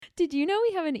Did you know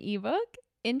we have an ebook?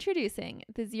 Introducing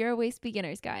the Zero Waste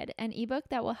Beginner's Guide, an ebook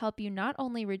that will help you not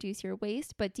only reduce your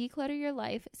waste, but declutter your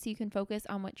life so you can focus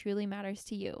on what truly matters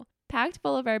to you. Packed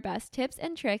full of our best tips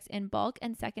and tricks in bulk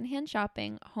and secondhand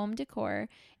shopping, home decor,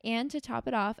 and to top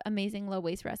it off, amazing low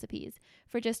waste recipes.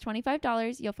 For just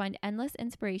 $25, you'll find endless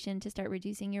inspiration to start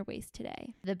reducing your waste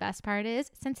today. The best part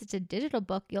is, since it's a digital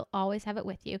book, you'll always have it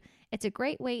with you. It's a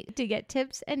great way to get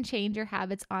tips and change your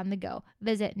habits on the go.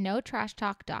 Visit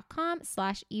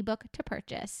notrashtalk.com/ebook to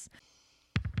purchase.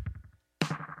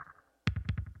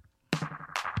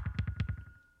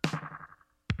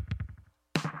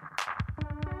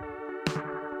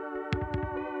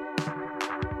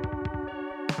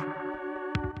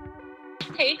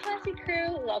 Hey, classy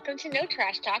crew. Welcome to No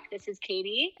Trash Talk. This is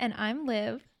Katie. And I'm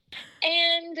Liv.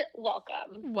 And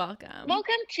welcome. Welcome.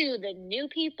 Welcome to the new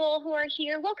people who are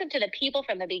here. Welcome to the people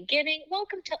from the beginning.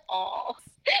 Welcome to all.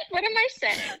 What am I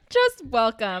saying? Just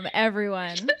welcome,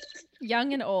 everyone.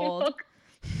 Young and old.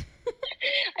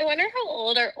 I wonder how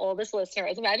old our oldest listener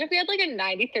is. Imagine if we had like a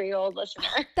 93-year-old listener.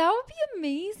 That would be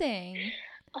amazing.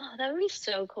 Oh, that would be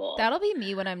so cool. That'll be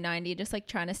me when I'm 90, just like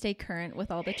trying to stay current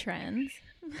with all the trends.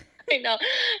 I know.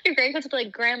 Your grandkids will be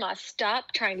like, Grandma,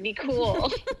 stop trying to be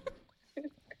cool.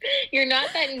 You're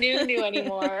not that new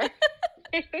anymore.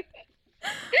 Oh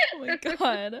my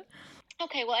God.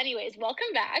 Okay, well, anyways,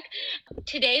 welcome back.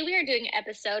 Today we are doing an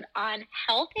episode on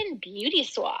health and beauty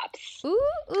swaps. Ooh,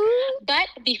 ooh. But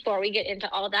before we get into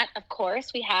all that, of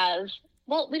course, we don't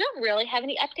really have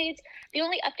any updates. The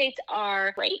only updates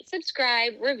are rate,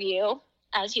 subscribe, review,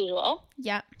 as usual.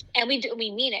 Yeah. And we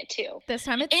mean it too. This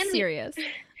time it's serious.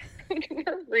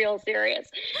 We're real serious.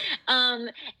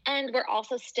 And we're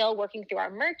also still working through our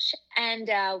merch, and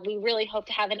we really hope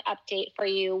to have an update for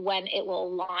you when it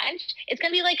will launch. It's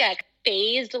going to be like a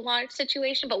phased launch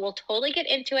situation, but we'll totally get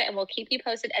into it, and we'll keep you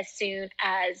posted as soon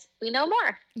as we know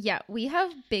more. Yeah, we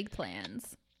have big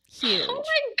plans. Huge. Oh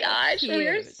my gosh, Huge.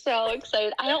 we're so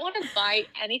excited. I don't want to buy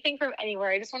anything from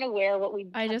anywhere. I just want to wear what we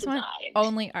I just designed. want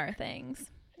only our things.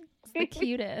 It's the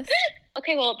cutest.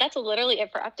 Okay, well, that's literally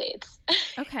it for updates.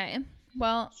 Okay.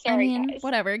 Well, Sorry, I mean, guys.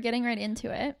 whatever. Getting right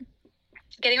into it.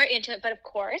 Getting right into it, but of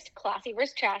course, classy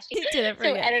versus trashy. Didn't So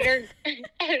forget.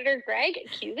 editor Greg,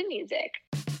 cue the music.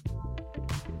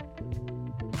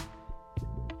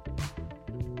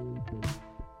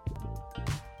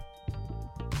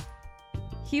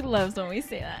 He loves when we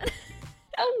say that.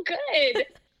 Oh, good.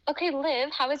 Okay,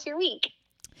 Liv, how was your week?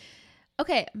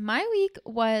 Okay, my week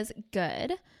was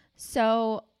good.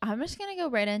 So I'm just going to go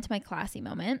right into my classy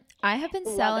moment. I have been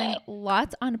Love selling it.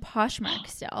 lots on Poshmark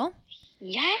still.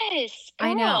 Yes,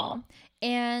 I girl. know.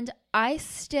 And I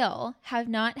still have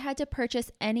not had to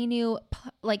purchase any new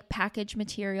package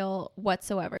material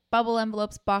whatsoever. Bubble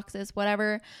envelopes, boxes,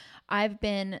 whatever.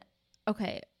 Admittedly,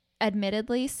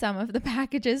 some of the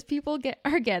packages people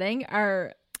are getting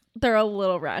they're a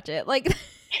little ratchet. Like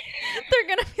they're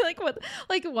going to be like what,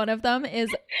 like one of them is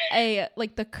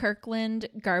the Kirkland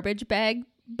garbage bag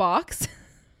box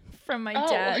from my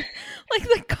dad, like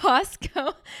the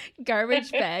Costco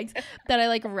garbage bags that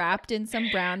I wrapped in some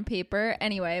brown paper.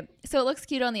 Anyway, so it looks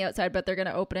cute on the outside, but they're going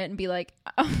to open it and be like,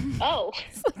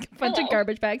 it's like a bunch of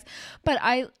garbage bags. But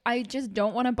I just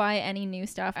don't want to buy any new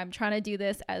stuff. I'm trying to do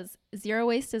this as zero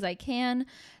waste as I can.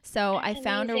 So That's I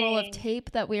found a roll of amazing.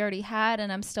 tape that we already had,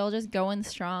 and I'm still just going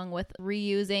strong with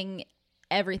reusing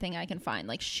everything I can find,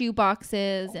 like shoe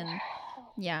boxes and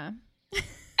yeah.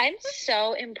 I'm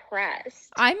so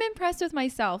impressed. I'm impressed with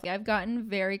myself. I've gotten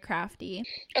very crafty.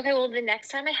 Okay, well, the next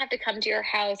time I have to come to your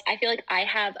house, I feel like I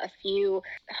have a few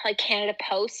Canada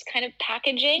Post kind of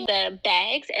packaging, the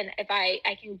bags, and if I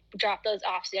can drop those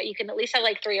off so that you can at least have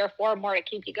 3 or 4 more to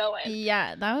keep you going.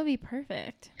 Yeah, that would be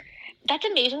perfect. That's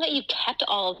amazing that you kept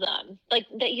all of them.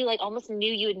 That you almost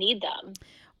knew you would need them.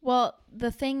 Well, the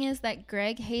thing is that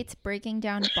Greg hates breaking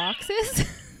down boxes.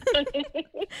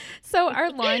 So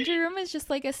our laundry room is just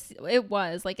it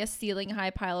was a ceiling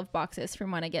high pile of boxes from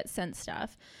when I get sent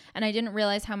stuff. And I didn't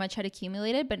realize how much had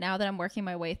accumulated. But now that I'm working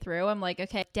my way through, I'm like,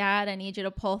 okay, Dad, I need you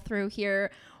to pull through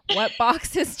here. What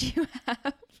boxes do you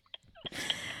have?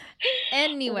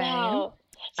 Anyway. Wow.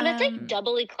 So that's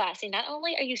doubly classy. Not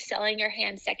only are you selling your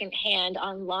hand secondhand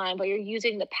online, but you're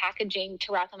using the packaging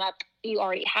to wrap them up. You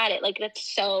already had it.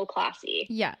 That's so classy.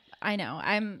 Yeah, I know.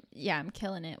 I'm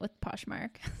killing it with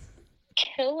Poshmark.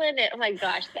 Killing it. Oh my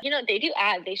gosh. They do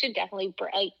ads. They should definitely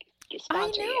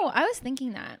sponsor I know. you. I was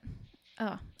thinking that.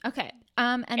 Oh, okay.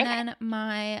 Then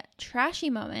my trashy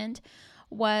moment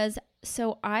was,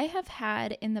 so I have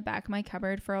had in the back of my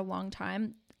cupboard for a long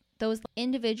time those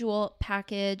individual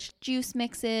packaged juice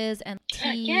mixes and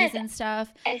teas Yes. and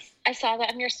stuff. I saw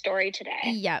that on your story today.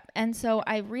 Yep. And so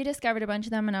I rediscovered a bunch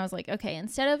of them and I was like, okay,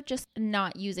 instead of just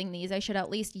not using these, I should at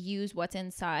least use what's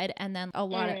inside. And then a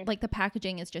lot of like the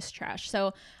packaging is just trash.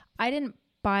 So I didn't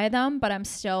buy them, but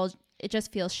it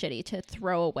just feels shitty to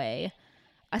throw away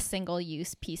a single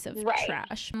use piece of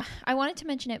trash. I wanted to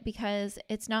mention it because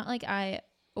it's not like I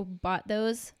bought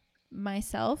those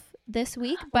myself this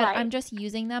week, but I'm just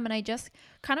using them, and I just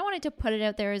kind of wanted to put it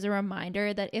out there as a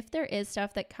reminder that if there is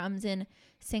stuff that comes in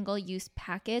single use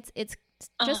packets, it's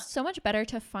just so much better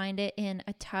to find it in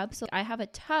a tub. So I have a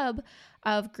tub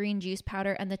of green juice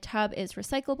powder, and the tub is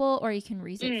recyclable, or you can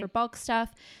reuse it for bulk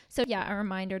stuff. So yeah, a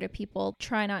reminder to people,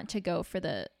 try not to go for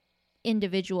the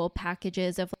individual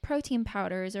packages of protein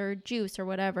powders or juice or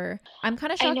whatever. I'm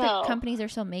kind of shocked that companies are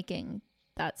still making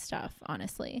that stuff,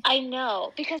 honestly. I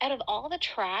know, because out of all the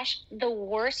trash, the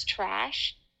worst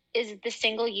trash is the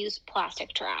single-use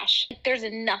plastic trash. There's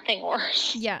nothing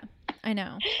worse. Yeah, I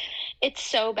know. It's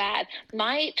so bad.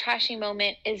 My trashy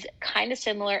moment is kind of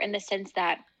similar in the sense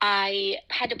that I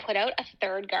had to put out a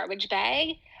third garbage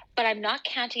bag, but I'm not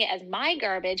counting it as my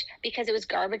garbage because it was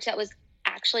garbage that was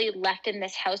actually left in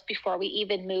this house before we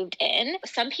even moved in.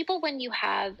 Some people, when you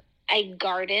have a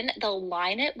garden, they'll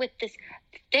line it with this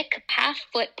thick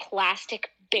half-foot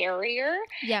plastic barrier,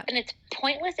 and it's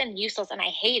pointless and useless, and I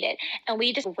hate it. And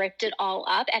we just ripped it all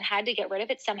up and had to get rid of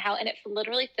it somehow, and it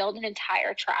literally filled an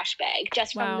entire trash bag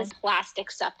just from this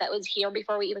plastic stuff that was here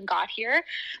before we even got here.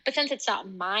 But since it's not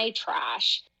my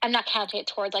trash, I'm not counting it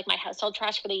towards like my household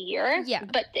trash for the year,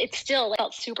 but it still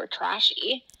felt super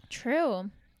trashy. True.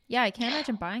 Yeah, I can't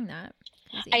imagine buying that.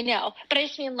 Crazy. I know, but I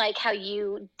just mean like how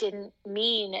you didn't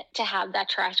mean to have that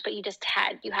trash, but you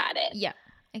had it. Yeah,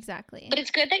 exactly. But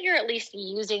it's good that you're at least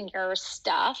using your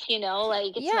stuff, you know,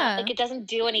 like it's not like it doesn't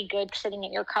do any good sitting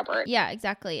in your cupboard. Yeah,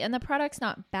 exactly. And the product's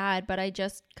not bad, but I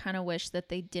just kind of wish that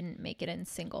they didn't make it in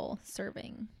single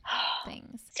serving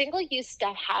things. Single use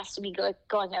stuff has to be good,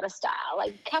 going out of style.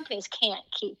 Like companies can't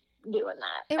keep doing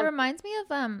that. It reminds me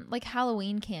of like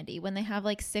Halloween candy when they have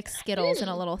like 6 Skittles in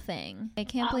a little thing. I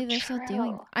can't believe they're still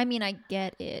doing. I mean, I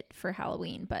get it for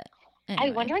Halloween, but anyway.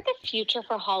 I wonder what the future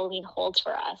for Halloween holds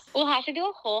for us. We'll have to do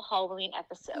a whole Halloween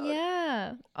episode.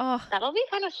 Yeah. Oh, that'll be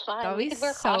kind of fun. That'll be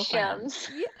wear so costumes.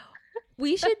 Fun. Yeah.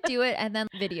 We should do it and then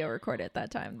video record it that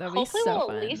time. That'll be so fun.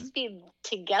 Hopefully we'll at least be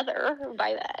together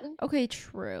by then. Okay,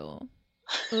 true.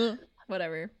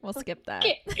 Whatever. We'll skip that.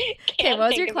 Okay, what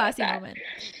was your classy moment?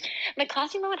 My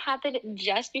classy moment happened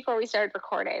just before we started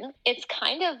recording. It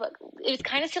was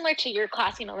kind of similar to your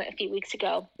classy moment a few weeks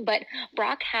ago, but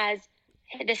Brock has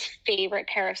this favorite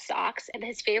pair of socks, and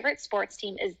his favorite sports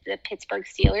team is the Pittsburgh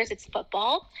Steelers. It's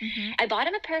football. I bought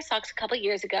him a pair of socks a couple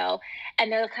years ago,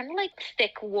 and they're kind of like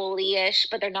thick woolly-ish,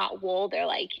 but they're not wool. They're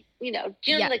like, you know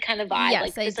the kind of vibe.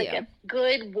 Yes, like it's like a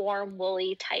good warm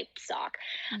woolly type sock.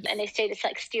 And they say it's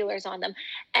like Steelers on them.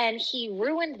 And he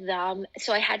ruined them,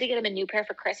 so I had to get him a new pair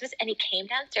for Christmas. And he came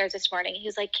downstairs this morning, and he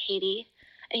was like, Katie.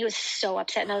 And he was so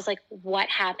upset. And I was like, what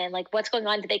happened? Like, what's going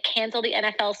on? Did they cancel the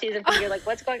NFL season for you? Like,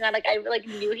 what's going on? Like, I like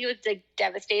knew he was like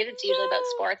devastated. It's usually about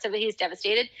sports, but he's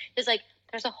devastated. He was like,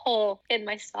 there's a hole in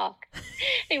my sock. And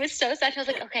he was so sad. I was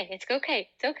like, okay, it's okay.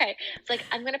 It's okay. It's like,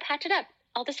 I'm going to patch it up.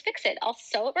 I'll just fix it. I'll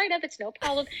sew it right up. It's no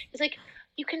problem. He's like,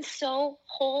 you can sew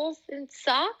holes in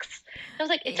socks? I was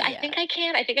like, I think I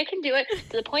can do it.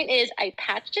 So the point is, I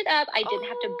patched it up. I didn't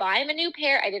have to buy him a new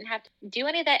pair. I didn't have to do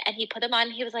any of that. And he put them on.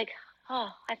 And he was like, oh,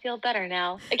 I feel better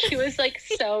now. Like, he was like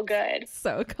so good.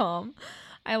 So calm.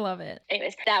 I love it.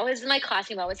 Anyways, that was my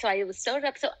classy moment. So I was sewed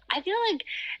up. So I feel like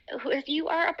if you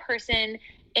are a person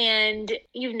and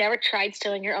you've never tried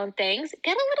sewing your own things,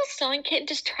 get a little sewing kit and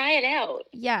just try it out.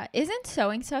 Yeah. Isn't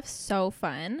sewing stuff so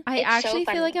fun? I actually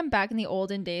feel like I'm back in the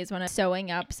olden days when I'm sewing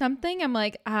up something. I'm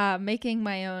like, making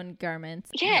my own garments.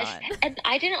 Yes. And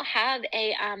I didn't have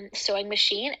a sewing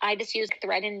machine. I just used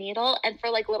thread and needle. And for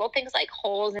like little things like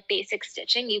holes and basic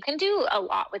stitching, you can do a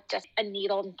lot with just a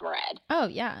needle and thread. Oh,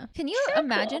 yeah. Can you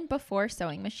imagine before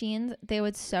sewing machines, they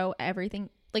would sew everything,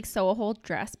 like sew a whole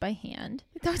dress by hand?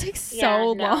 That would take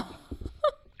so long.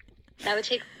 That would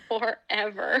take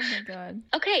forever. Oh my God.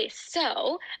 Okay,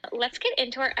 so let's get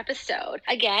into our episode.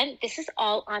 Again, this is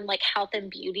all on like health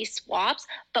and beauty swaps,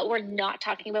 but we're not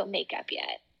talking about makeup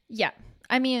yet. Yeah.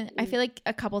 I mean, I feel like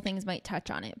a couple things might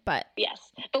touch on it, but... Yes,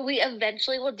 but we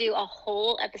eventually will do a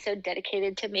whole episode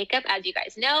dedicated to makeup. As you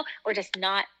guys know, we're just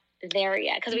not there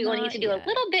yet because we will need to do a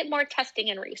little bit more testing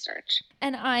and research.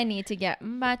 And I need to get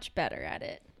much better at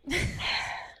it.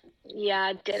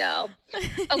 Yeah, ditto.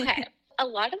 Okay. a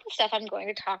lot of the stuff I'm going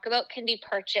to talk about can be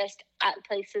purchased at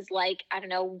places like, I don't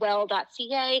know,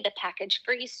 well.ca, the Package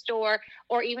Free store,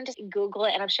 or even just Google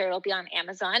it and I'm sure it'll be on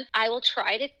Amazon. I will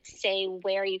try to say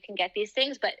where you can get these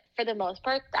things, but for the most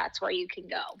part, that's where you can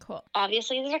go. Cool.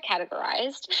 Obviously, these are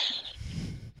categorized.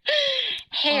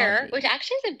 Hair, which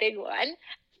actually is a big one,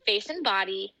 face and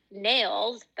body,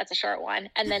 nails, that's a short one,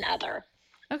 and then other.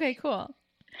 Okay, cool.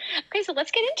 Okay, so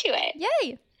let's get into it.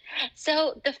 Yay.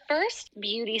 So the first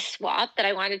beauty swap that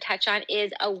I wanted to touch on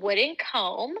is a wooden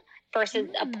comb versus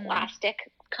a plastic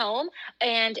comb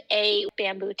and a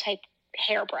bamboo type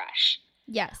hairbrush.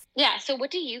 Yes. Yeah, so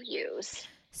what do you use?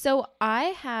 So I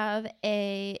have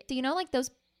do you know like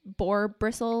those boar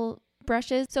bristle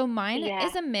brushes? So mine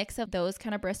is a mix of those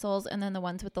kind of bristles and then the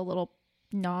ones with the little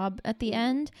knob at the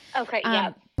end. Okay,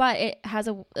 yeah. But it has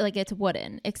it's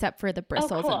wooden except for the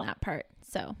bristles in that part.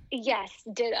 So yes,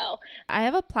 ditto. I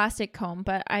have a plastic comb,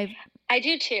 but I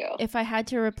do too. If I had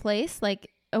to replace,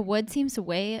 like, a wood seems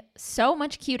so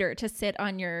much cuter to sit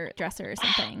on your dresser or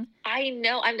something. I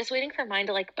know. I'm just waiting for mine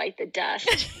to like bite the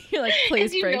dust. You're like,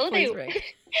 please break, please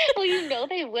break. Well, you know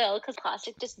they will because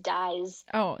plastic just dies.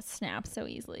 Oh, snaps so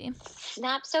easily. So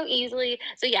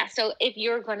yeah, so if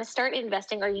you're going to start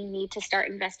investing or you need to start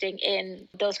investing in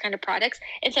those kind of products,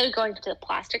 instead of going to the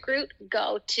plastic route,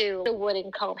 go to the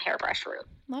wooden comb hairbrush route.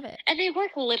 Love it. And they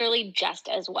work literally just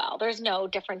as well. There's no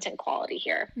difference in quality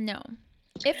here. No.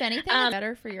 If anything, it's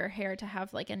better for your hair to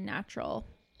have like a natural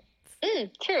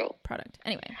true product.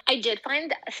 Anyway, I did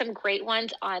find some great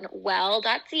ones on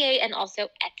well.ca and also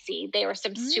Etsy. There were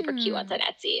some super cute ones on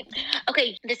Etsy.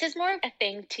 Okay, this is more of a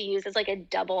thing to use as like a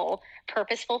double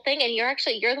purposeful thing. And you're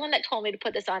the one that told me to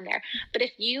put this on there. But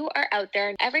if you are out there,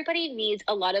 and everybody needs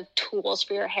a lot of tools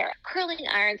for your hair, curling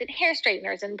irons and hair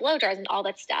straighteners and blow dryers and all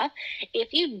that stuff.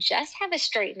 If you just have a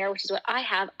straightener, which is what I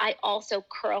have, I also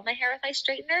curl my hair with my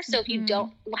straightener. So if you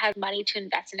don't have money to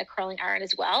invest in a curling iron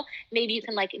as well, maybe you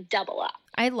can like double up.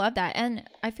 I love that. And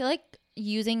I feel like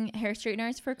using hair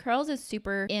straighteners for curls is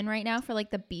super in right now for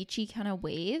like the beachy kind of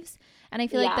waves. And I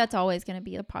feel like that's always going to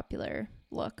be a popular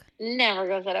look. Never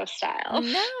goes out of style.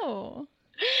 No.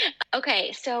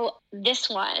 Okay, so this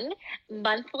one,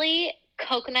 monthly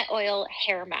coconut oil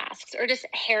hair masks or just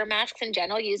hair masks in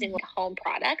general using like home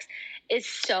products is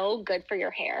so good for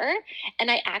your hair. And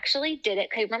I actually did it.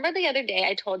 Because remember the other day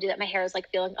I told you that my hair was like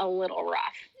feeling a little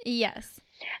rough? Yes.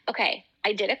 Okay,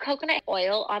 I did a coconut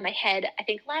oil on my head, I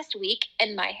think last week,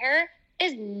 and my hair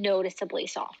is noticeably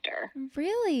softer.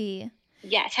 Really?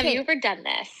 Yes. Have you ever done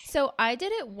this? So I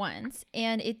did it once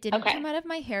and it didn't come out of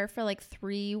my hair for like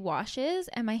 3 washes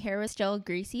and my hair was still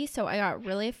greasy. So I got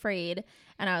really afraid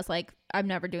and I was like, I'm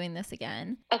never doing this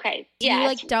again. Okay. Do you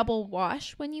like double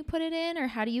wash when you put it in or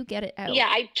how do you get it out? Yeah,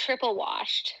 I triple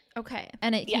washed. Okay.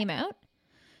 And it came out?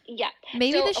 Yeah.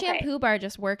 Maybe the shampoo bar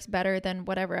just works better than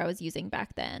whatever I was using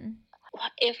back then.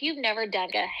 If you've never done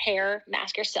a hair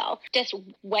mask yourself, just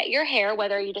wet your hair,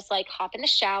 whether you just like hop in the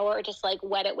shower or just like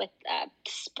wet it with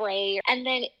spray, and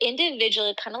then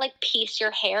individually kind of like piece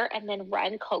your hair and then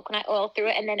run coconut oil through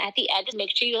it. And then at the end, just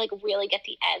make sure you like really get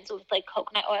the ends with like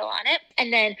coconut oil on it.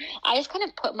 And then I just kind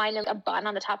of put mine in a bun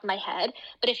on the top of my head.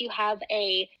 But if you have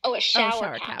a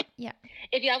shower cap. Yeah.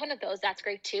 If you have one of those, that's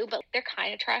great too, but they're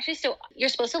kind of trashy. So you're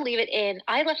supposed to leave it in.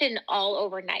 I left it in all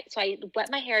overnight. So I wet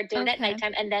my hair, did it at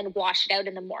nighttime, and then wash it out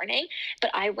in the morning.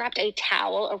 But I wrapped a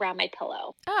towel around my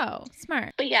pillow. Oh,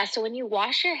 smart. But yeah, so when you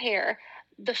wash your hair,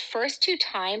 the first 2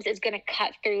 times is going to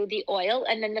cut through the oil.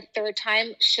 And then the third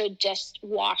time should just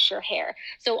wash your hair.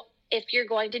 So if you're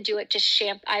going to do it, just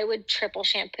I would triple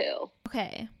shampoo.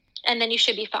 Okay. And then you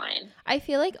should be fine. I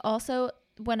feel like also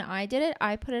when I did it,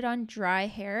 I put it on dry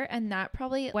hair and that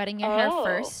probably wetting your hair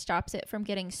first stops it from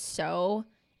getting so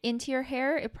into your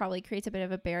hair. It probably creates a bit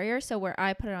of a barrier. So where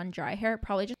I put it on dry hair, it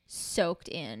probably just soaked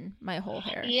in my whole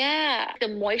hair. Yeah. The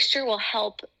moisture will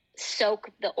help soak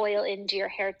the oil into your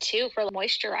hair too for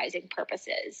moisturizing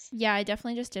purposes. Yeah, I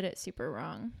definitely just did it super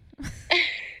wrong.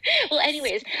 Well,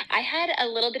 anyways, I had a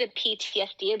little bit of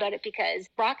PTSD about it because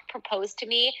Brock proposed to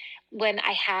me when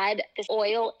I had this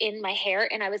oil in my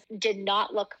hair and I did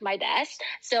not look my best.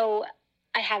 So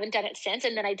I haven't done it since.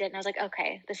 And then I did. And I was like,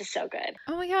 okay, this is so good.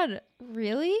 Oh my God.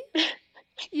 Really?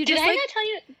 You did I not tell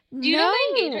you? Do you know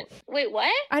my engagement? Wait,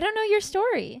 what? I don't know your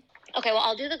story. Okay, well,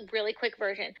 I'll do the really quick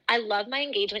version. I love my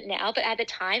engagement now, but at the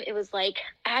time it was like,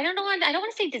 I don't want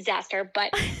to say disaster,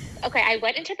 but okay, I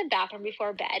went into the bathroom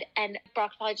before bed and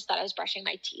Brock probably just thought I was brushing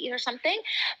my teeth or something.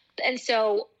 And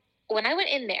so when I went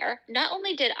in there, not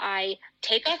only did I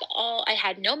take off I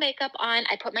had no makeup on,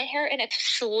 I put my hair in a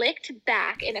slicked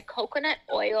back in a coconut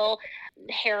oil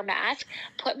hair mask,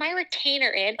 put my retainer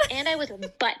in, and I was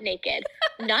butt naked.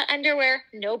 Not underwear,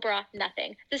 no bra,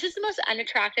 nothing. This is the most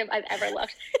unattractive I've ever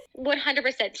looked.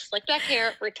 100% slicked back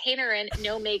hair, retainer in,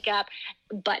 no makeup,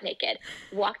 butt naked.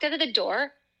 Walked out of the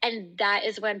door, and that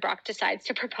is when Brock decides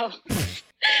to propose.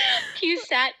 He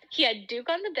had Duke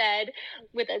on the bed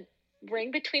with a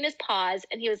ring between his paws,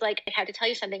 and he was like, I have to tell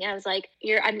you something. And I was like,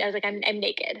 I'm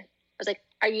naked. I was like,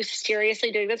 are you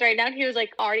seriously doing this right now? And he was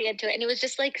like already into it. And it was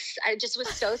just like, I just was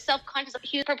so self-conscious.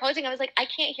 He was proposing. I was like, I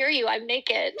can't hear you. I'm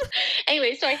naked.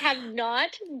 Anyway, so I have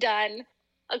not done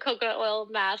a coconut oil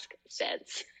mask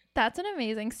since. That's an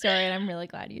amazing story, and I'm really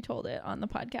glad you told it on the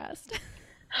podcast.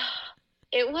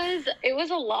 It was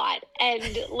a lot,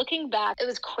 and looking back, it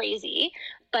was crazy,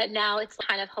 but now it's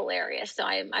kind of hilarious. So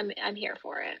I'm here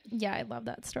for it. Yeah, I love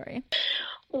that story.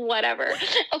 Whatever.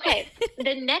 Okay,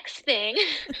 the next thing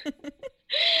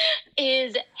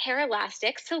is hair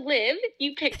elastics. So Liv,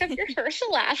 you picked up your first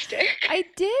elastic. I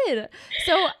did.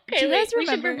 So do you guys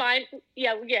remember?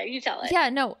 Yeah, you tell it. Yeah,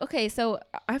 no. Okay, so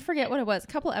I forget what it was. A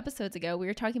couple episodes ago, we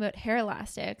were talking about hair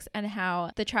elastics and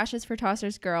how the Trashes for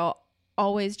Tossers girl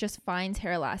always just finds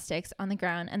hair elastics on the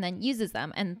ground and then uses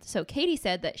them. And so Katie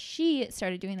said that she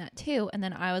started doing that too. And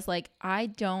then I was like, I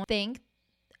don't think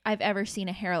I've ever seen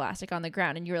a hair elastic on the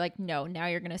ground. And you were like, no, now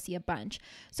you're going to see a bunch.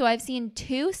 So I've seen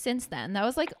 2 since then. That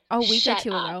was like a week or 2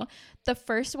 ago. The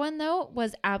first one though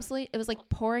was it was like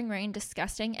pouring rain,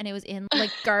 disgusting. And it was in like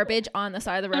garbage on the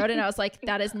side of the road. And I was like,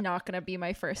 that is not going to be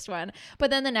my first one. But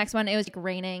then the next one, it was like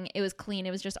raining. It was clean.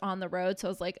 It was just on the road. So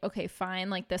I was like, okay, fine.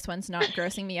 Like this one's not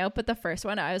grossing me out. But the first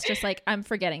one, I was just like, I'm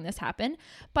forgetting this happened.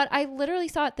 But I literally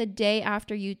saw it the day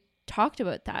after you talked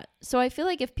about that. So I feel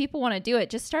like if people want to do it,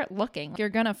 just start looking. You're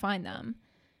gonna find them.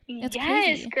 It's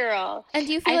crazy. Girl. And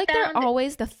do you feel like they're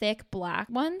always the thick black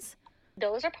ones?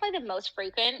 Those are probably the most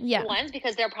frequent ones,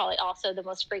 because they're probably also the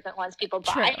most frequent ones people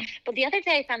buy. True. But the other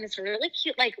day I found this really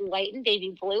cute like white and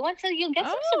baby blue one, so you'll get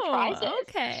some surprises.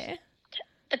 Okay.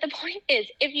 But the point is,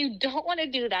 if you don't want to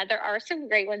do that, there are some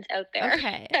great ones out there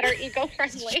that are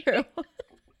eco-friendly. True.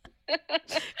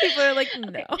 People are like,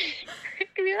 no.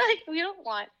 We're like, we don't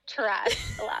want trash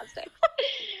elastics.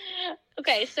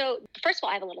 Okay, so first of all,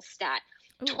 I have a little stat.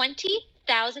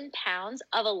 20,000 pounds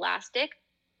of elastic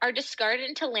are discarded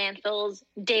into landfills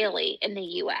daily in the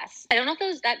U.S. I don't know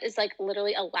if that is like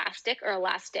literally elastic or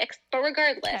elastics, but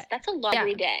regardless, that's a lot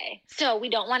every day. So we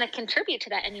don't want to contribute to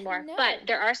that anymore. No. But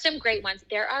there are some great ones.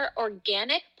 There are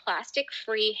organic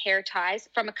plastic-free hair ties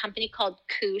from a company called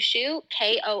Kooshoo,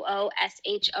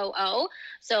 Kooshoo.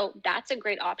 So that's a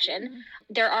great option. Mm-hmm.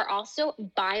 There are also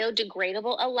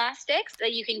biodegradable elastics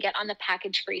that you can get on the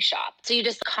package-free shop. So you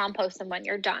just compost them when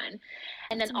you're done.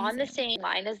 And then on the same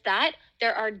line as that,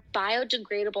 there are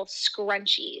biodegradable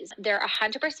scrunchies. They're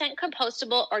 100%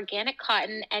 compostable, organic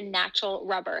cotton, and natural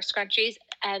rubber scrunchies.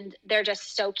 And they're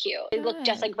just so cute. They look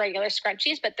just like regular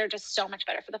scrunchies, but they're just so much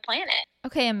better for the planet.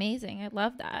 Okay, amazing. I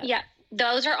love that. Yeah.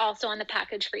 Those are also on the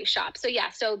package free shop. So yeah,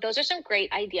 so those are some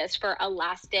great ideas for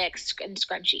elastics and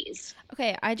scrunchies.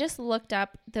 Okay, I just looked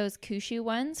up those Kooshoo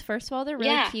ones. First of all, they're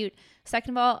really cute.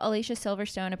 Second of all, Alicia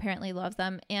Silverstone apparently loves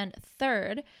them. And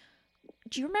third,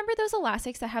 do you remember those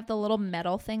elastics that have the little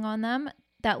metal thing on them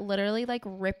that literally like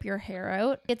rip your hair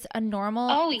out? It's a normal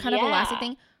kind of elastic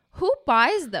thing. Who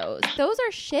buys those? Those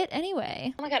are shit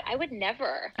anyway. Oh my God, I would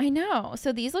never. I know.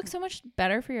 So these look so much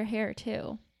better for your hair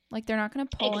too. Like they're not going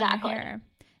to pull in your hair.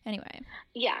 Anyway.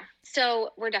 Yeah. So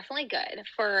we're definitely good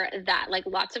for that. Like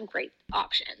lots of great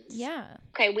options. Yeah.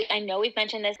 Okay. I know we've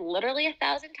mentioned this literally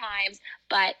 1,000 times,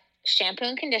 but shampoo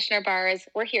and conditioner bars,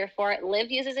 we're here for it.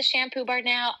 Liv uses a shampoo bar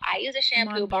now. I use a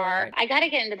shampoo bar. I got to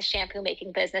get into the shampoo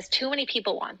making business. Too many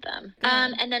people want them.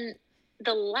 And then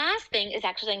the last thing is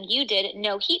actually something you did,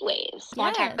 no heat waves.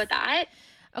 Want to talk about that?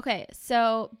 Okay.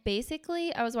 So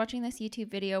basically I was watching this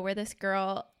YouTube video where this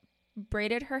girl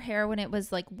braided her hair when it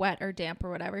was like wet or damp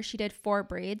or whatever. She did 4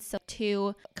 braids, so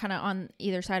 2 kind of on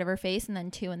either side of her face and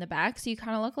then 2 in the back, so you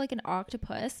kind of look like an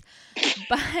octopus.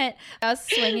 But I was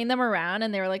swinging them around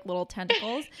and they were like little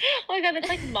tentacles. Oh my God, it's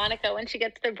like Monica when she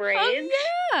gets the braids. Oh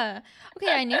yeah.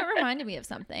 Okay, I knew it reminded me of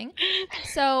something.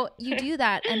 So you do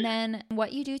that, and then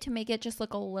what you do to make it just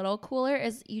look a little cooler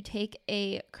is you take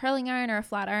a curling iron or a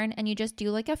flat iron and you just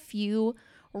do like a few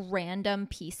random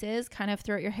pieces kind of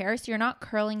throughout your hair, so you're not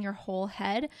curling your whole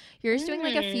head. You're just doing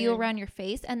like a few around your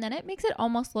face, and then it makes it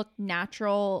almost look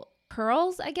natural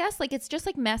curls, I guess. Like it's just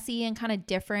like messy and kind of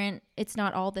different. It's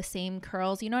not all the same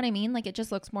curls, you know what I mean? Like it just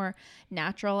looks more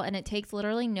natural, and it takes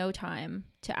literally no time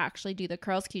to actually do the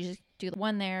curls because you just do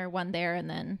one there, and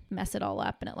then mess it all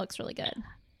up, and it looks really good.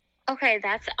 Okay,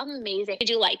 that's amazing. Did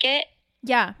you like it?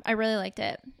 Yeah, I really liked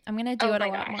it. I'm going to do it a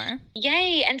lot more.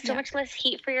 Yay, and so much less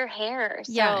heat for your hair.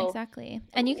 So yeah, exactly.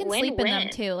 And you can sleep in them win-win.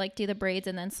 too, like do the braids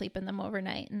and then sleep in them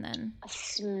overnight and then.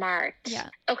 Smart. Yeah.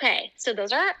 Okay, so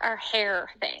those are our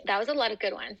hair thing. That was a lot of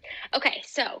good ones. Okay,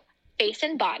 so face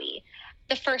and body.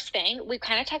 The first thing, we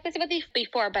kind of talked this about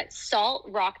before, but Salt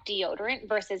Rock deodorant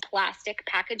versus plastic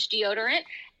package deodorant.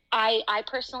 I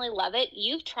personally love it.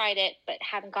 You've tried it, but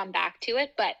haven't gone back to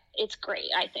it, but it's great,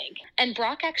 I think. And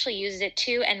Brock actually uses it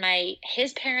too, and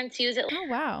his parents use it. Oh,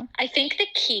 wow. I think the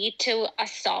key to a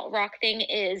Salt Rock thing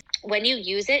is when you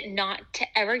use it, not to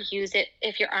ever use it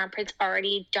if your armpits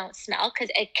already don't smell, because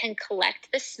it can collect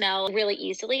the smell really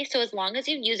easily. So as long as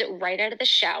you use it right out of the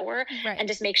shower and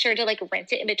just make sure to like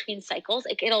rinse it in between cycles,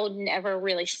 like it'll never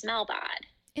really smell bad.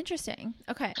 Interesting.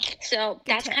 Okay. So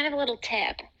that's kind of a little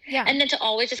tip. Yeah. And then to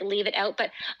always just leave it out.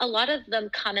 But a lot of them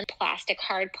come in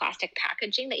hard plastic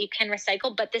packaging that you can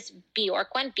recycle. But this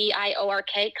Bjork one, Biork,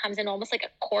 comes in almost like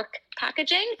a cork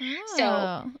packaging. Oh,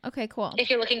 so okay, cool. If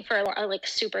you're looking for a like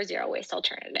super zero waste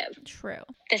alternative. True.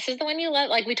 This is the one you love.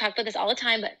 Like we talk about this all the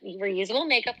time, but reusable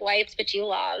makeup wipes, which you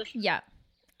love. Yeah.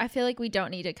 I feel like we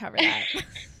don't need to cover that.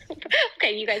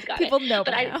 Okay, you guys got People it. know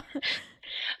by now.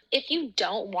 If you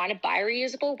don't want to buy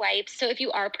reusable wipes, so if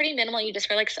you are pretty minimal, you just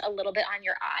for like a little bit on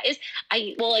your eyes,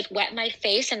 I will like wet my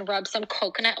face and rub some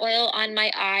coconut oil on my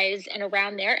eyes and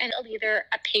around there, and either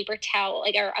a paper towel,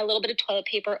 like a little bit of toilet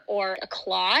paper or a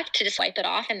cloth to just wipe it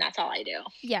off, and that's all I do.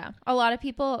 Yeah. A lot of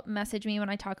people message me when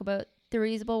I talk about the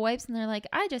reusable wipes, and they're like,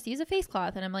 I just use a face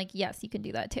cloth. And I'm like, yes, you can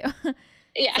do that too.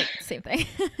 Yeah. Like, same thing.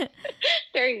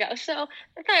 There you go. So,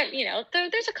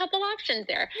 there's a couple options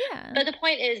there. Yeah. But the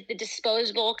point is the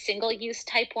disposable single-use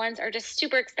type ones are just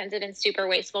super expensive and super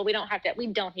wasteful. We don't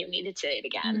even need to say it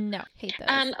again. No, hate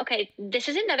those. Okay. This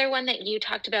is another one that you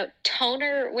talked about,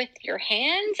 toner with your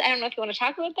hands. I don't know if you want to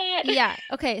talk about that. Yeah.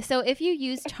 Okay. So if you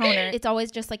use toner, it's always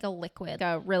just like a liquid,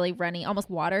 a really runny, almost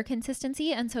water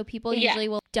consistency. And so people usually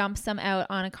will dump some out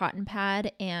on a cotton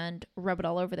pad and rub it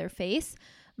all over their face.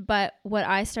 But what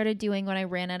I started doing when I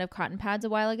ran out of cotton pads a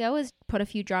while ago is put a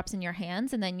few drops in your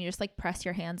hands, and then you just like press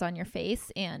your hands on your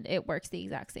face, and it works the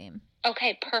exact same.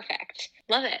 Okay, perfect.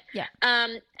 Love it. Yeah.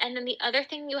 And then the other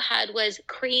thing you had was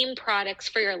cream products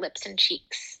for your lips and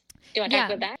cheeks. Do you want to talk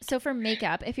about that? So for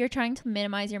makeup, if you're trying to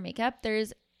minimize your makeup,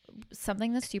 there's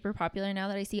something that's super popular now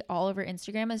that I see all over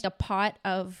Instagram is a pot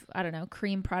of, I don't know,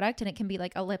 cream product, and it can be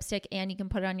like a lipstick and you can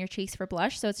put it on your cheeks for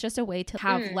blush. So it's just a way to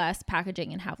have less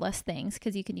packaging and have less things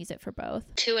because you can use it for both.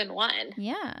 2 in 1.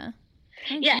 Yeah.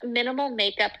 Yeah, minimal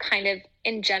makeup kind of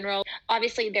in general.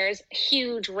 Obviously, there's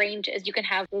huge ranges. You can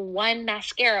have one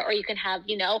mascara or you can have,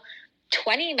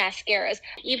 20 mascaras.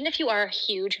 Even if you are a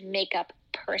huge makeup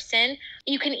person,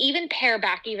 you can even pare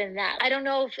back even that. I don't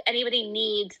know if anybody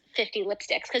needs 50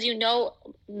 lipsticks because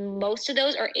most of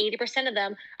those or 80% of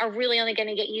them are really only going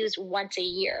to get used once a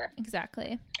year.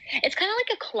 Exactly. It's kind of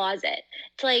like a closet.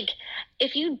 It's like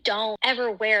if you don't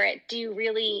ever wear it, do you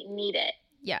really need it?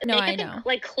 Yeah, no, I know. And,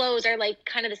 like clothes are like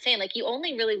kind of the same. Like you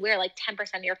only really wear like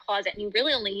 10% of your closet and you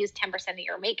really only use 10% of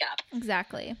your makeup.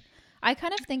 Exactly. I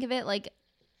kind of think of it like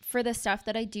for the stuff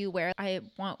that I do wear, I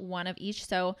want one of each.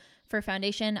 So for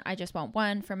foundation, I just want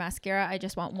one. For mascara, I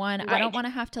just want one. Right. I don't want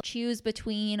to have to choose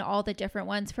between all the different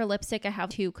ones. For lipstick, I have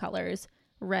 2 colors,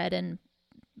 red and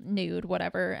nude,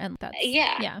 whatever. And that's,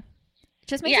 yeah. It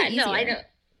just makes it easier. No, I know.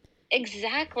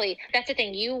 Exactly. That's the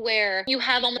thing. You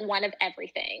have almost one of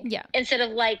everything. Yeah. Instead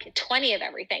of like 20 of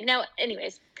everything. Now,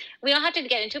 anyways, we don't have to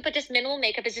get into it, but just minimal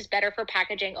makeup is just better for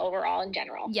packaging overall in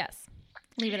general. Yes.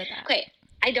 Leave it at that. Okay.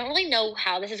 I don't really know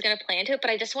how this is going to play into it,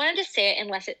 but I just wanted to say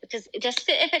it just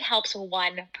if it helps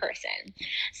one person.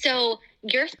 So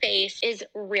your face is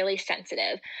really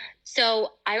sensitive.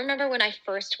 So I remember when I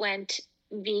first went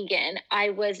vegan, I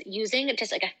was using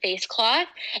just like a face cloth.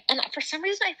 And for some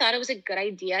reason, I thought it was a good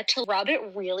idea to rub it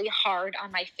really hard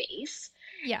on my face.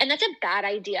 Yeah. And that's a bad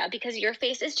idea because your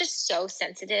face is just so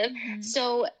sensitive. Mm-hmm.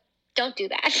 So don't do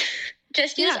that.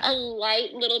 Just use a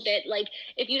light little bit. Like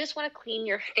if you just want to clean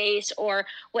your face or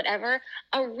whatever,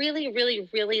 a really, really,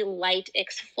 really light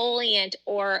exfoliant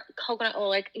or coconut oil,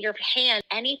 like your hand,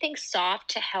 anything soft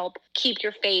to help keep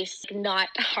your face not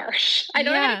harsh. I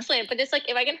don't know how to explain it, but just like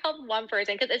if I can help one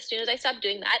person, because as soon as I stopped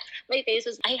doing that,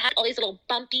 I had all these little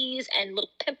bumpies and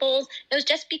little pimples. It was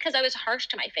just because I was harsh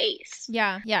to my face.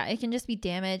 Yeah. Yeah. It can just be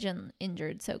damaged and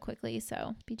injured so quickly.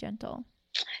 So be gentle.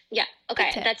 Yeah. Okay.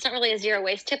 That's not really a zero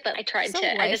waste tip, but I tried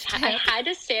to. I had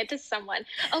to say it to someone.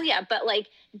 Oh yeah, but like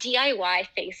DIY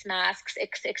face masks,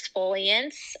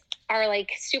 exfoliants are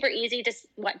like super easy to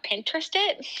Pinterest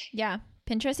it. Yeah.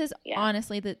 Pinterest is Yeah.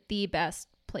 honestly the best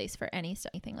place for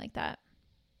anything like that.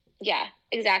 Yeah,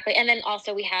 exactly. And then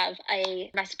also we have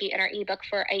a recipe in our ebook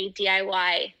for a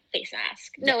DIY face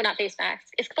mask. Yeah. No, not face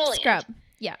mask. It's exfoliant. Scrub.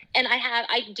 Yeah. And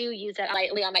I do use it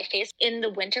lightly on my face in the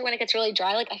winter when it gets really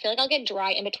dry. Like I feel like I'll get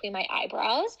dry in between my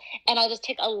eyebrows, and I'll just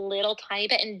take a little tiny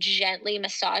bit and gently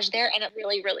massage there, and it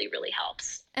really, really, really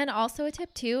helps. And also a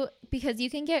tip too, because you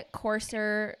can get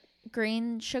coarser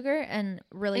grain sugar and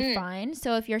really fine.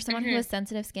 So if you're someone who has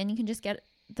sensitive skin, you can just get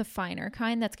the finer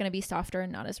kind that's going to be softer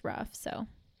and not as rough. So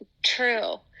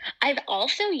true. I've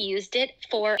also used it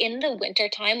for in the winter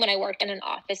time when I worked in an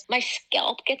office. My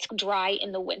scalp gets dry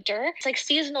in the winter. It's like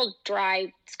seasonal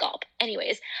dry scalp.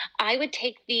 Anyways, I would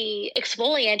take the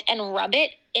exfoliant and rub it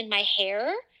in my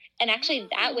hair. And actually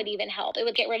that would even help. It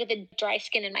would get rid of the dry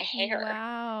skin in my hair.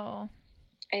 Wow.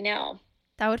 I know.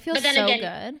 That would feel so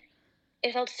good.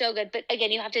 It felt so good. But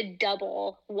again, you have to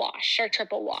double wash or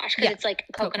triple wash because it's like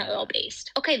coconut oil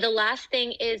based. Okay, the last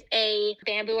thing is a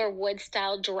bamboo or wood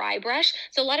style dry brush.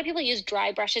 So a lot of people use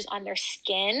dry brushes on their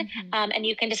skin, and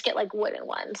you can just get like wooden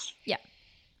ones. Yeah.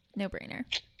 No brainer.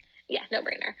 Yeah, no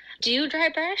brainer. Do you dry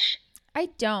brush? I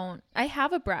don't. I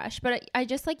have a brush, but I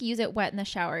just like use it wet in the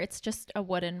shower. It's just a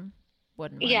wooden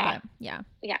one. Yeah. Yeah.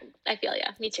 Yeah, I feel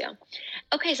ya. Me too.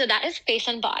 Okay, so that is face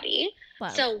and body.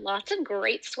 Love. So lots of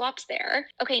great swaps there.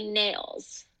 Okay,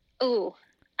 nails. Ooh,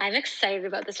 I'm excited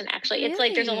about this one actually. Really? It's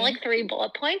like there's only like 3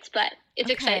 bullet points, but it's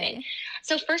exciting.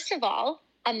 So first of all,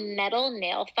 a metal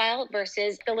nail file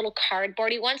versus the little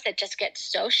cardboardy ones that just get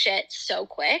so shit so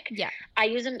quick. Yeah.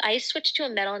 I switched to a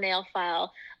metal nail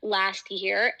file last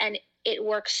year and it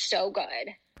works so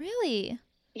good. Really?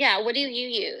 Yeah, what do you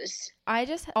use? I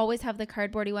just always have the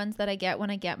cardboardy ones that I get when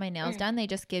I get my nails done. They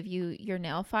just give you your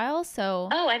nail file. So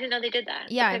oh, I didn't know they did that.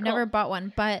 Yeah, okay, I've never bought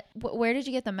one. But where did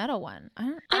you get the metal one?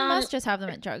 I must just have them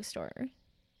at drugstore.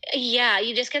 Yeah,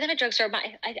 you just get them at drugstore.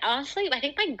 Honestly, I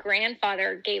think my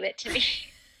grandfather gave it to me.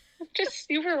 Just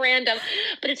super random,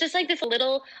 but it's just like this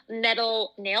little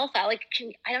metal nail file. Like,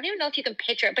 I don't even know if you can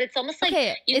picture it, but it's almost like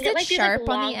you is it like sharp these,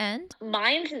 like, long, on the end?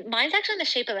 Mine's actually in the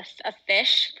shape of a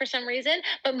fish for some reason,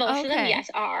 but most of them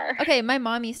are. Okay, my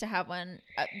mom used to have one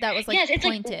that was like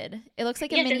pointed. Like, it looks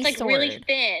like a mini it's like sword. Really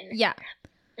thin. Yeah.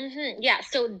 Yeah,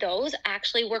 so those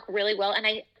actually work really well, and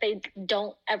they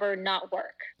don't ever not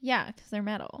work. Yeah, because they're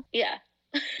metal. Yeah.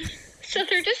 So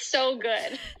they're just so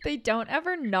good. They don't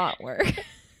ever not work.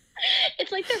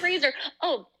 It's like the razor.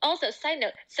 Oh, also, side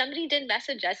note, somebody did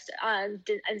message us on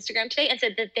Instagram today and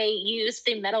said that they used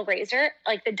the metal razor,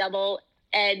 like the double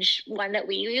edge one that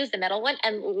we use, the metal one,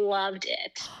 and loved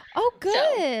it. Oh,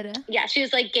 good. So, yeah, she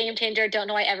was like, game changer. Don't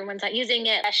know why everyone's not using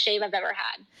it. Best shave I've ever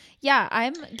had. Yeah,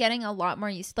 I'm getting a lot more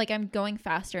used. Like, I'm going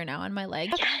faster now on my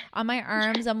legs. Yeah. On my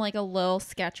arms, I'm like a little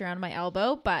sketch around my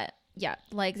elbow, but yeah,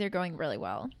 legs are going really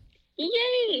well.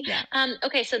 Yay! Yeah.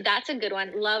 Okay, so that's a good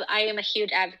one. I am a huge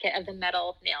advocate of the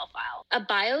metal nail file. A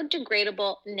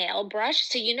biodegradable nail brush.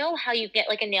 So you know how you get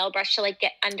like a nail brush to like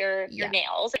get under your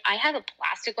nails? I have a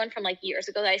plastic one from like years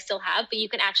ago that I still have, but you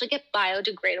can actually get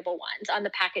biodegradable ones on the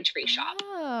package free shop.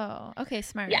 Oh, okay,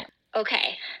 smart. Yeah.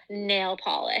 Okay, nail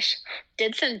polish.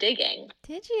 Did some digging.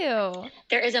 Did you?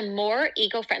 There is a more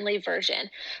eco-friendly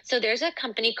version. So there's a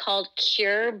company called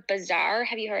Cure Bazaar.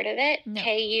 Have you heard of it? No.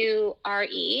 Kure.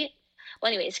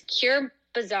 Well, anyways, Cure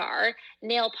Bazaar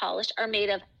nail polish are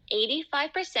made of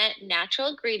 85% natural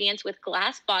ingredients with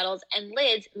glass bottles and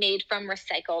lids made from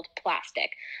recycled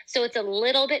plastic. So it's a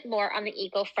little bit more on the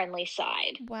eco-friendly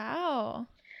side. Wow.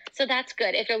 So that's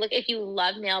good. If you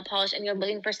love nail polish and you're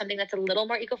looking for something that's a little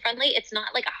more eco-friendly, it's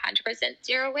not like 100%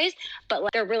 zero waste, but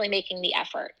like, they're really making the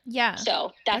effort. Yeah.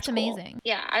 So that's cool. Amazing.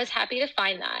 Yeah, I was happy to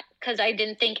find that because I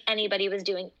didn't think anybody was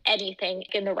doing anything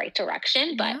in the right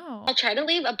direction. But I'll try to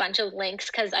leave a bunch of links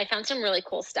because I found some really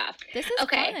cool stuff. This is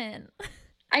fun.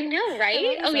 I know,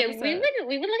 right? Okay, we've been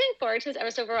looking forward to this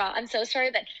episode overall. I'm so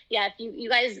sorry that if you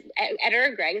guys,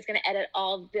 editor Greg is going to edit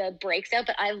all the breaks out,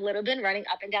 but I've literally been running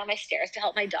up and down my stairs to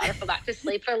help my daughter go back to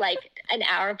sleep for like an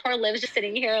hour. Poor Liv's just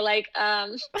sitting here like,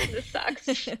 this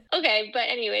sucks. Okay, but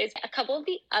anyways, a couple of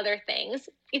the other things.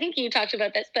 I think you talked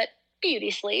about this, but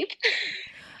beauty sleep.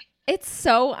 It's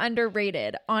so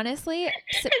underrated, honestly.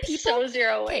 It's so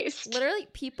zero waste. Literally,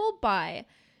 people buy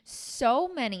so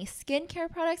many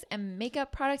skincare products and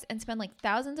makeup products and spend like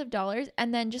thousands of dollars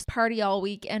and then just party all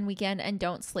week and weekend and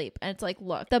don't sleep. And it's like,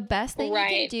 look, the best thing you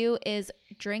can do is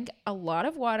drink a lot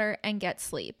of water and get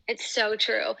sleep. It's so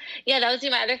true. Yeah, that was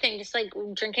my other thing, just like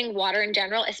drinking water in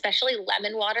general, especially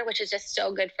lemon water, which is just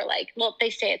so good for like, well, they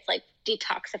say it's like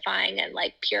detoxifying and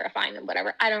like purifying and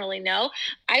whatever. I don't really know.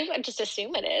 I would just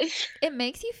assume it is. It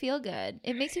makes you feel good.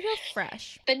 It makes you feel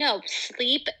fresh. But no,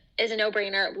 sleep is a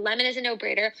no-brainer. Lemon is a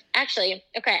no-brainer. Actually,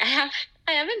 okay, I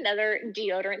have another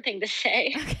deodorant thing to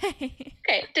say. Okay.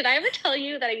 Okay, did I ever tell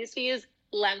you that I used to use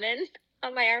lemon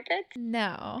on my armpits?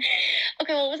 No.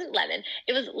 Okay, well, it wasn't lemon.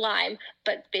 It was lime,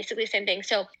 but basically the same thing.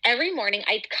 So every morning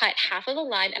I cut half of a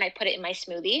lime and I put it in my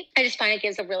smoothie. I just find it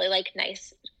gives a really like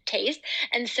nice taste.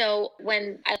 And so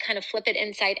when I kind of flip it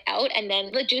inside out and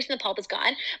then the juice in the pulp is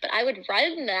gone, but I would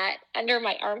run that under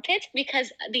my armpits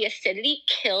because the acidity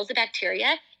kills the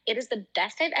bacteria. It is the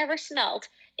best I've ever smelled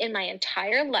in my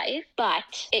entire life,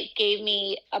 but it gave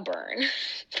me a burn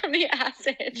from the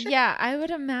acid. Yeah, I would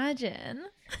imagine.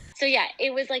 So yeah,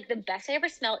 it was like the best I ever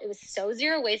smelled. It was so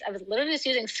zero waste. I was literally just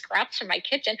using scraps from my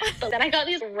kitchen, but then I got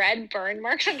these red burn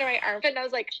marks under my armpit and I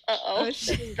was like, this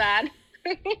is bad.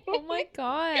 Oh my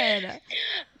God.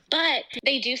 But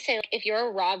they do say like, if you're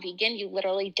a raw vegan, you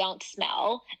literally don't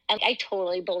smell. And I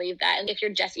totally believe that. And if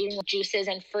you're just eating juices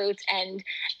and fruits, and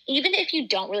even if you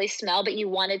don't really smell, but you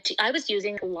wanted to, I was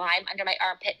using lime under my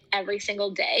armpit every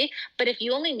single day. But if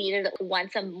you only needed it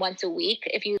once a week,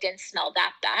 if you didn't smell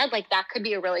that bad, like that could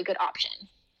be a really good option.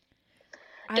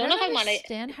 I don't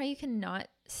understand how you cannot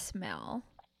smell.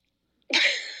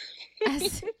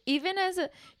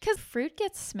 Because fruit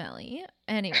gets smelly.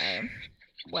 Anyway.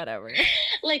 Whatever.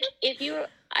 Like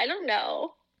I don't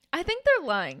know. I think they're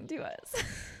lying to us.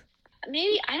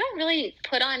 Maybe I don't really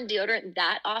put on deodorant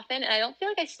that often and I don't feel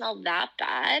like I smell that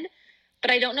bad, but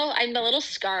I don't know. I'm a little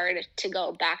scarred to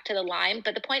go back to the lime.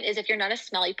 But the point is if you're not a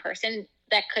smelly person,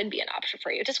 that could be an option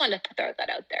for you. Just wanted to throw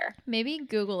that out there. Maybe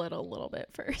Google it a little bit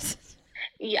first.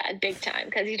 Yeah, big time.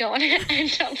 Because you don't want to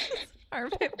end up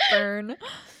armpit burn.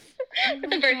 Oh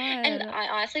my God. And I,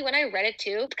 honestly, when I read it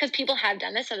too, because people have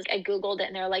done this, I Googled it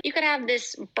and they're like, you could have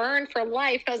this burn for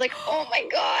life. And I was like, oh my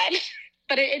God.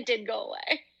 But it did go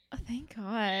away. Oh, thank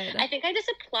God. I think I just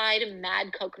applied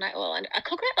mad coconut oil and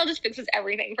coconut oil just fixes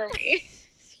everything for me.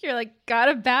 You're like, got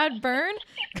a bad burn?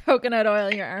 Coconut oil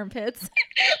in your armpits.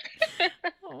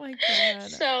 Oh my God.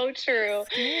 So true.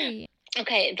 Scary.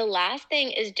 Okay, the last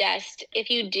thing is just if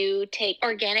you do take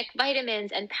organic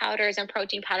vitamins and powders and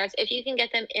protein powders, if you can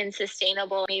get them in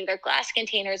sustainable, maybe they're glass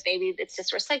containers, maybe it's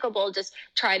just recyclable, just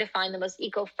try to find the most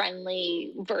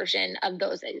eco-friendly version of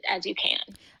those as you can.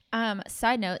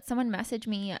 Side note, someone messaged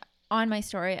me on my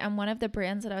story, and one of the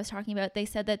brands that I was talking about, they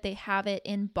said that they have it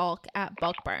in bulk at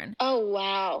Bulk Barn. Oh,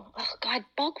 wow. Oh, God,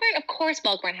 Bulk Barn? Of course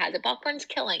Bulk Barn has it. Bulk Barn's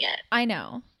killing it. I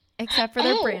know, except for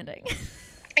their branding.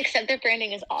 Except their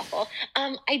branding is awful.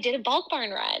 I did a Bulk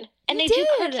Barn run, and they do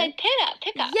curbside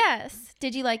pickup. Yes.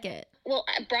 Did you like it? Well,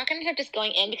 Brock and I are just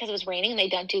going in because it was raining, and they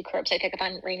don't do curbside pickup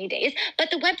on rainy days.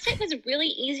 But the website was really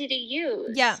easy to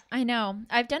use. Yeah, I know.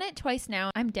 I've done it twice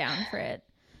now. I'm down for it.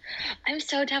 I'm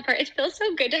so down for it. It feels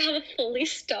so good to have a fully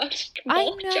stocked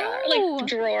bulk jar, like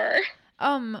drawer.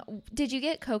 Did you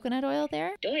get coconut oil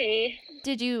there? Joy.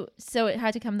 Did you? So it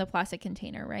had to come in the plastic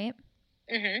container, right?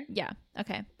 Mm-hmm. Yeah.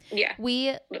 Okay.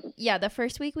 Yeah. The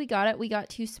first week we got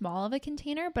too small of a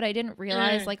container, but I didn't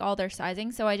realize like all their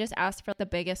sizing. So I just asked for the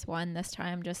biggest one this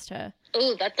time just to.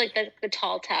 Oh, that's like the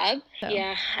tall tub. So.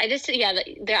 Yeah. I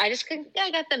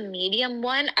got the medium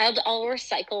one. I'll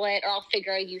recycle it or I'll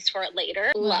figure a use for it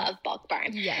later. Love Bulk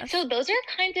Barn. Yeah. So those are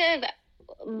kind of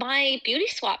my beauty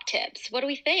swap tips. What do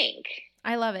we think?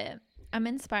 I love it. I'm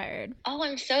inspired. Oh,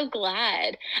 I'm so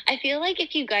glad. I feel like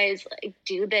if you guys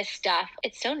do this stuff,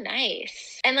 it's so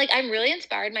nice. And I'm really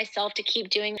inspired myself to keep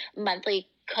doing monthly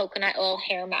coconut oil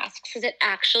hair masks because it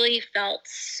actually felt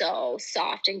so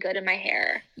soft and good in my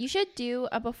hair. You should do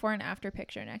a before and after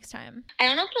picture next time. I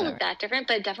don't know if it'll look that different,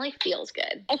 but it definitely feels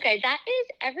good. Okay, that is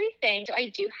everything. So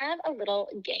I do have a little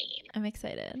game. I'm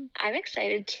excited. I'm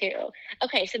excited too.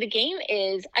 Okay, so the game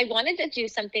is I wanted to do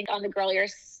something on the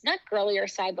not girlier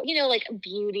side, but like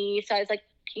beauty. So I was like,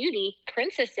 beauty,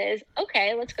 princesses.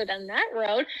 Okay, let's go down that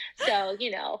road.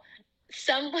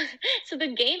 So, so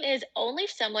the game is only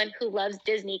someone who loves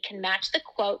Disney can match the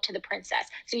quote to the princess.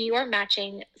 So you are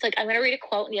matching. It's like I'm going to read a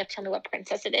quote and you have to tell me what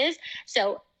princess it is.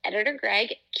 So editor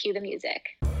Greg, cue the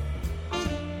music.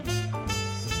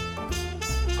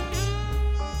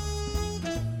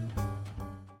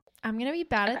 I'm going to be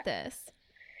bad at this.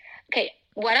 Okay,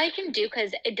 what I can do,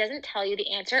 because it doesn't tell you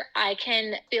the answer, I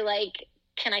can be like,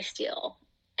 can I steal?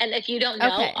 And if you don't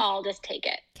know, I'll just take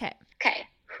it. Okay.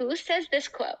 Who says this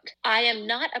quote? I am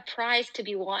not a prize to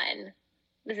be won.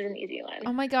 This is an easy one.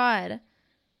 Oh my God.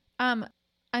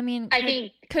 I mean, I could,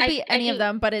 think could be any of think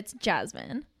them, but it's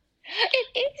Jasmine.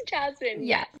 it is Jasmine.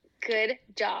 Yeah. Yes. Good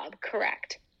job.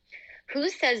 Correct. Who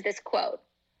says this quote?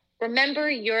 Remember,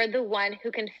 you're the one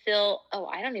who can fill. Oh,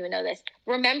 I don't even know this.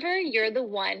 Remember, you're the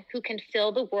one who can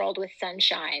fill the world with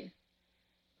sunshine.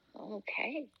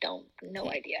 Okay. No Okay.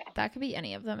 idea. That could be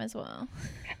any of them as well.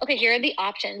 Okay, here are the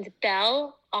options.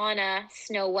 Belle, Anna,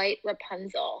 Snow White,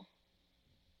 Rapunzel.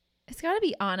 It's got to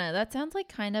be Anna. That sounds like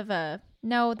kind of a...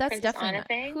 No, that's Princess definitely Anna not.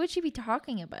 thing? Who would she be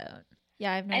talking about?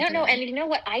 Yeah, I have no I idea. don't know. And you know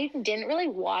what? I didn't really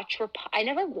watch. I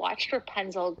never watched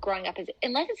Rapunzel growing up,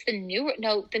 unless it's the new.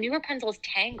 No, the new Rapunzel is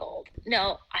Tangled.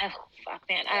 No, fuck,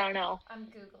 man. I don't know. I'm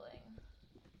Googling.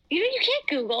 You can't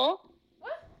Google.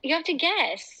 What? You have to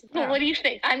guess. Oh. What do you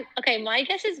think? Okay. My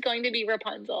guess is going to be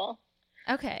Rapunzel.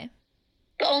 Okay.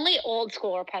 But only old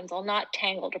school Rapunzel, not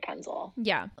Tangled Rapunzel.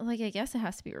 Yeah. Like, I guess it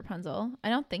has to be Rapunzel. I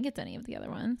don't think it's any of the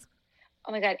other ones.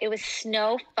 Oh my God. It was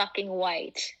Snow fucking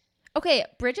White. Okay,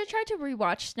 Bridget tried to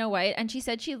rewatch Snow White, and she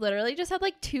said she literally just had,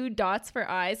 like, 2 dots for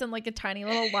eyes and, like, a tiny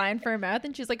little line for her mouth,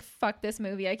 and she was like, fuck this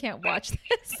movie, I can't watch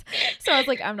this. So I was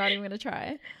like, I'm not even gonna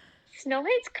try. Snow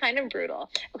White's kind of brutal.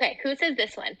 Okay, who says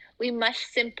this one? We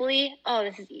must simply... Oh,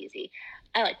 this is easy.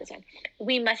 I like this one.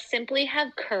 We must simply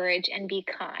have courage and be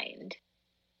kind.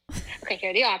 Okay,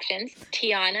 here are the options.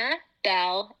 Tiana,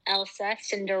 Belle, Elsa,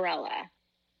 Cinderella.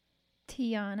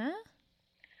 Tiana?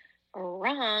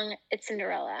 Wrong. It's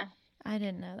Cinderella. I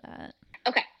didn't know that.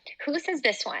 Okay, who says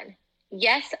this one?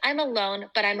 Yes, I'm alone,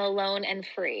 but I'm alone and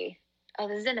free. Oh,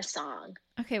 this is in a song.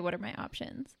 Okay, what are my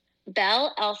options?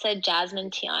 Belle, Elsa,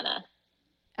 Jasmine, Tiana.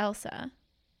 Elsa.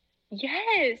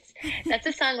 Yes, that's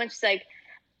a song when she's like,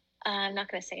 I'm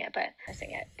not going to sing it, but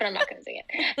I'm not going to sing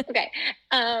it. Okay.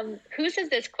 Who says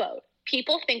this quote?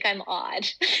 People think I'm odd.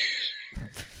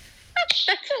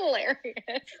 That's hilarious.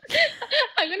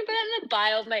 I'm going to put it in the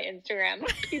bio of my Instagram.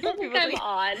 People think I'm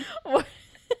odd.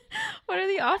 What are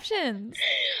the options?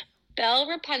 Belle,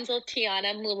 Rapunzel,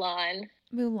 Tiana, Mulan.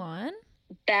 Mulan?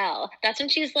 Belle. That's when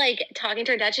she's like talking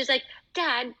to her dad. She's like,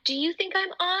 Dad, do you think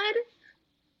I'm odd?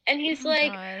 And he's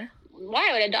like, God. Why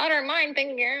would a daughter of mine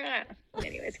think you're odd?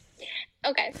 Anyways.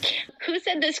 Okay. Who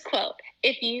said this quote?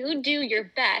 If you do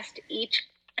your best each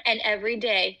and every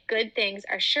day, good things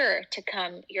are sure to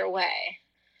come your way.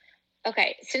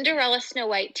 Okay. Cinderella, Snow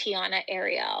White, Tiana,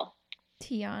 Ariel.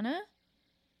 Tiana?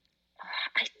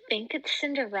 I think it's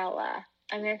Cinderella.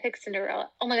 I'm going to pick Cinderella.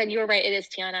 Oh my God, you were right. It is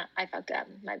Tiana. I fucked up.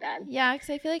 My bad. Yeah, because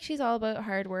I feel like she's all about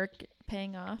hard work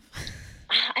paying off.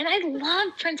 And I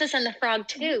love Princess and the Frog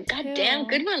too. God damn.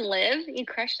 Good one, Liv. You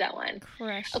crushed that one.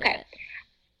 Crushed Okay. it.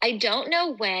 I don't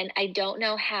know when, I don't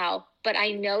know how, but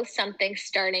I know something's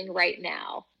starting right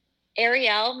now.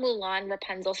 Ariel, Mulan,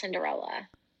 Rapunzel, Cinderella.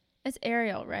 It's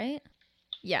Ariel, right?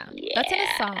 Yeah. Yeah. That's in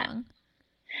a song.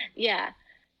 Yeah.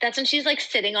 That's when she's like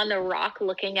sitting on the rock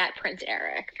looking at Prince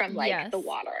Eric from like Yes. the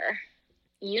water.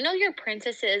 You know your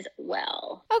princesses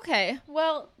well. Okay.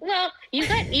 Well, You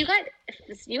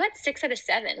got 6 out of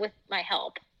 7 with my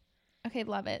help. okay,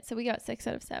 love it. So we got 6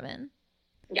 out of 7.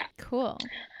 Yeah. Cool.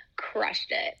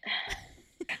 Crushed it.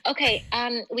 Okay,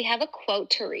 we have a quote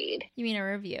to read. You mean a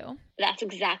review? That's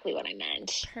exactly what I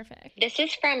meant. Perfect. This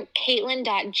is from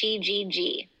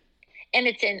Caitlin.ggg, and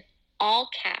it's in all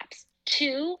caps.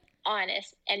 2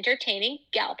 honest, entertaining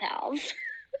gal pals.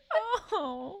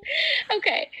 Oh.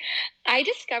 Okay. I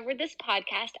discovered this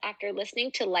podcast after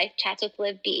listening to Life Chats with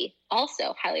Liv B.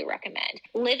 Also highly recommend.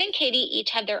 Liv and Katie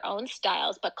each have their own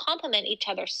styles, but complement each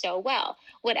other so well.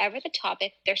 Whatever the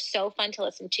topic, they're so fun to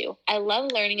listen to. I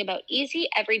love learning about easy,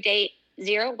 everyday,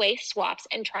 zero waste swaps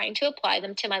and trying to apply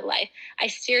them to my life. I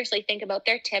seriously think about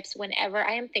their tips whenever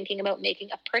I am thinking about making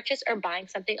a purchase or buying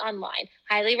something online.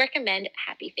 Highly recommend.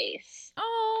 Happy face.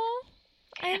 Oh.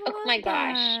 I love my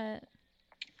gosh. that.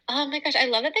 Oh my gosh, I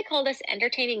love that they called us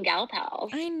entertaining gal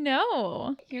pals. I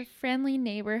know. Your friendly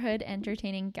neighborhood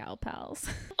entertaining gal pals.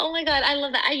 Oh my God, I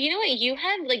love that. You know what? You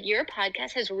have, like, your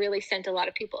podcast has really sent a lot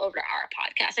of people over to our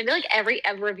podcast. I feel like every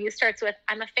review starts with,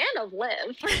 I'm a fan of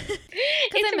Liv.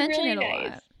 Because I mention it a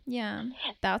lot. Yeah.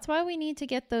 That's why we need to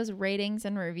get those ratings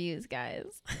and reviews,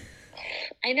 guys.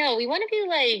 I know. We want to be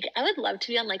like, I would love to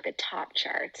be on like the top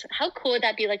charts. How cool would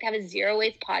that be? Like to have a zero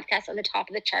waste podcast on the top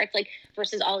of the charts, like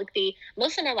versus all like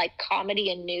most of them are like comedy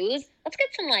and news. Let's get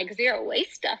some like zero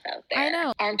waste stuff out there. I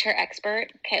know. Armchair expert.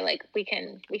 Okay, like we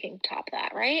can top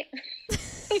that, right? We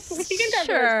can top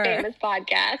Sure. this famous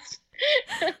podcast.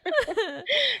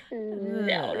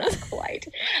 No, not quite.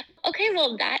 Okay,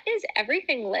 well that is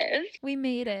everything, Liv. We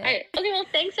made it. Okay, well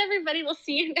thanks everybody. We'll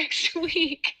see you next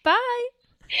week. Bye.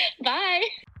 Bye.